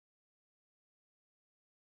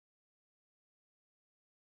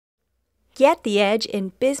Get the edge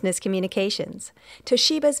in business communications.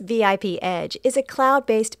 Toshiba's VIPedge is a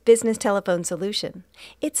cloud-based business telephone solution.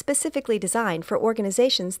 It's specifically designed for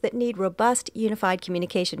organizations that need robust unified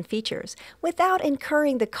communication features without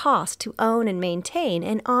incurring the cost to own and maintain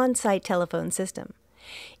an on-site telephone system.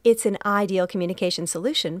 It's an ideal communication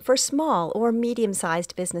solution for small or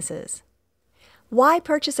medium-sized businesses. Why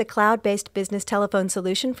purchase a cloud-based business telephone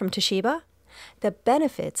solution from Toshiba? The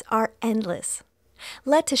benefits are endless.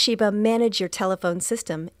 Let Toshiba manage your telephone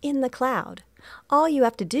system in the cloud. All you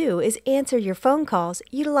have to do is answer your phone calls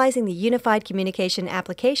utilizing the unified communication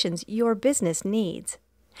applications your business needs.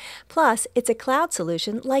 Plus, it's a cloud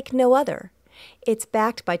solution like no other. It's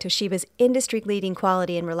backed by Toshiba's industry-leading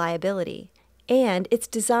quality and reliability. And it's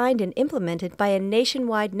designed and implemented by a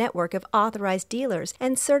nationwide network of authorized dealers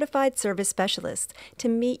and certified service specialists to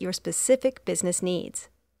meet your specific business needs.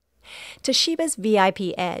 Toshiba's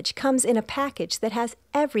VIPedge comes in a package that has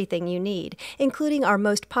everything you need, including our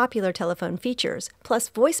most popular telephone features,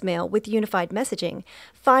 plus voicemail with unified messaging,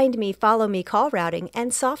 Find Me, Follow Me call routing,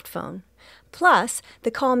 and soft phone. Plus,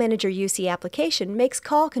 the Call Manager UC application makes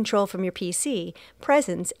call control from your PC,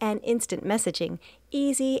 presence, and instant messaging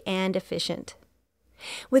easy and efficient.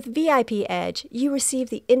 With VIPedge, you receive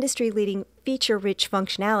the industry-leading feature-rich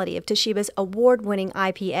functionality of Toshiba's award-winning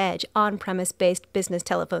IP Edge on-premise-based business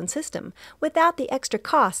telephone system without the extra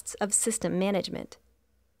costs of system management.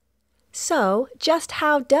 So, just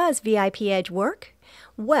how does VIPedge work?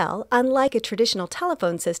 Well, unlike a traditional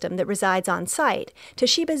telephone system that resides on-site,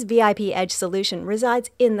 Toshiba's VIPedge solution resides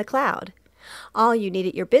in the cloud. All you need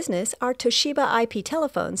at your business are Toshiba IP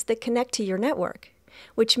telephones that connect to your network,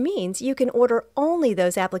 which means you can order only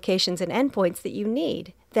those applications and endpoints that you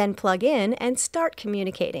need, then plug in and start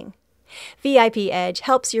communicating. VIPedge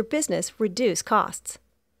helps your business reduce costs.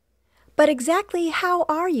 But exactly how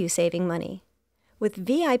are you saving money? With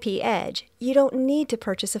VIPedge, you don't need to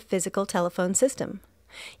purchase a physical telephone system.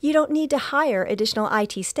 You don't need to hire additional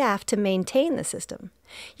IT staff to maintain the system.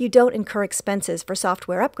 You don't incur expenses for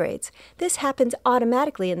software upgrades. This happens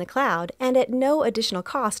automatically in the cloud and at no additional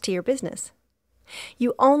cost to your business.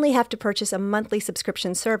 You only have to purchase a monthly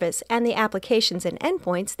subscription service and the applications and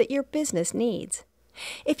endpoints that your business needs.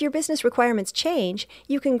 If your business requirements change,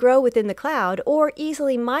 you can grow within the cloud or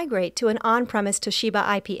easily migrate to an on-premise Toshiba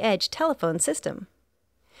VIPedge telephone system.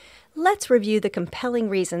 Let's review the compelling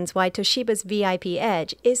reasons why Toshiba's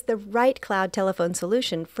VIPedge is the right cloud telephone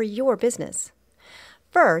solution for your business.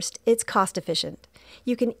 First, it's cost-efficient.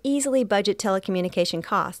 You can easily budget telecommunication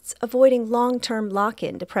costs, avoiding long-term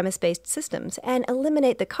lock-in to premise-based systems, and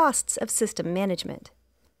eliminate the costs of system management.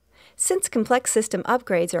 Since complex system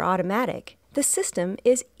upgrades are automatic, the system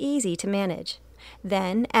is easy to manage.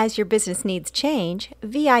 Then, as your business needs change,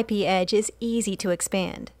 VIPedge is easy to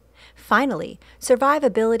expand. Finally,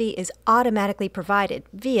 survivability is automatically provided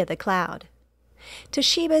via the cloud.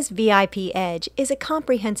 Toshiba's VIPedge is a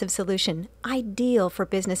comprehensive solution ideal for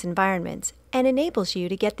business environments and enables you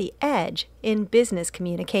to get the edge in business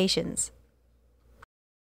communications.